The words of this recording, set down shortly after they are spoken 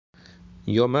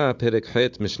Yoma Perek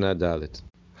Het Mishnah Dalet.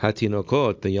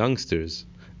 Hatinokot, the youngsters,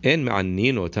 En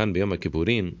Ma'annin Otan B'Yom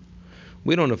Kippurim.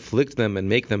 We don't afflict them and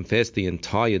make them fast the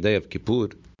entire day of Kippur.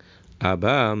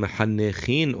 Abba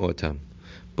Mechanechin Otam.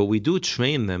 But we do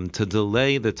train them to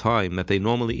delay the time that they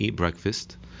normally eat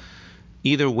breakfast.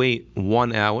 Either wait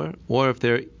 1 hour, or if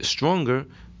they're stronger,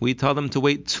 we tell them to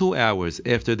wait 2 hours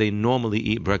after they normally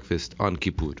eat breakfast on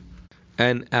Kippur.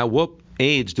 And at what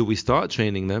age do we start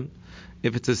training them?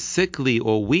 If it's a sickly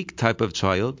or weak type of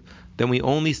child, then we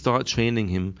only start training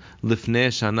him lifnei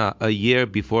shana, a year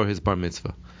before his bar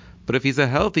mitzvah. But if he's a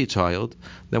healthy child,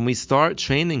 then we start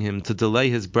training him to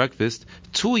delay his breakfast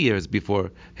 2 years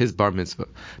before his bar mitzvah.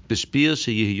 B'shpil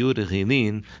sheyiyu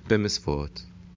rechilin b'misvot.